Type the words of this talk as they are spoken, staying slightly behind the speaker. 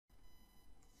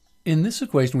In this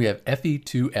equation, we have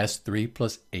Fe2S3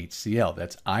 plus HCl.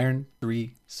 That's iron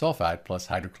 3 sulfide plus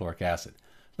hydrochloric acid.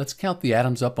 Let's count the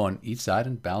atoms up on each side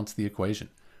and balance the equation.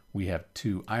 We have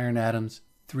 2 iron atoms,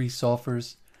 3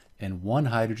 sulfurs, and 1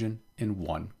 hydrogen and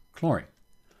 1 chlorine.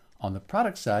 On the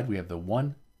product side, we have the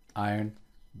 1 iron,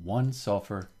 1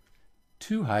 sulfur,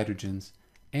 2 hydrogens,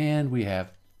 and we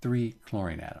have 3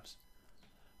 chlorine atoms.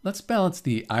 Let's balance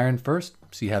the iron first,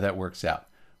 see how that works out.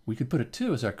 We could put a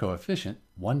 2 as our coefficient,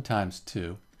 1 times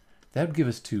 2. That would give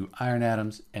us 2 iron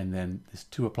atoms, and then this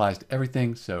 2 applies to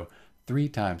everything, so 3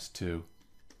 times 2.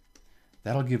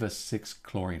 That'll give us 6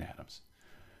 chlorine atoms.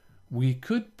 We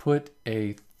could put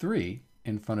a 3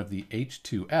 in front of the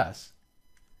H2S.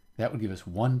 That would give us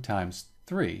 1 times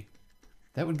 3.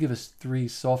 That would give us 3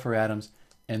 sulfur atoms,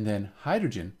 and then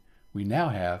hydrogen, we now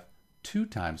have 2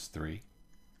 times 3.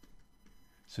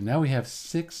 So now we have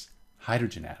 6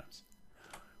 hydrogen atoms.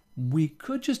 We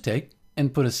could just take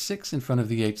and put a 6 in front of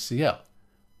the HCl.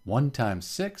 1 times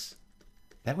 6,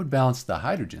 that would balance the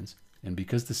hydrogens, and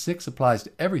because the 6 applies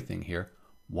to everything here,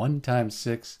 1 times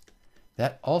 6,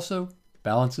 that also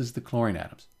balances the chlorine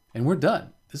atoms. And we're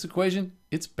done. This equation,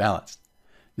 it's balanced.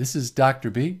 This is Dr.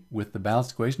 B with the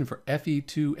balanced equation for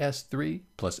Fe2S3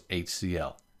 plus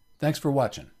HCl. Thanks for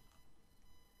watching.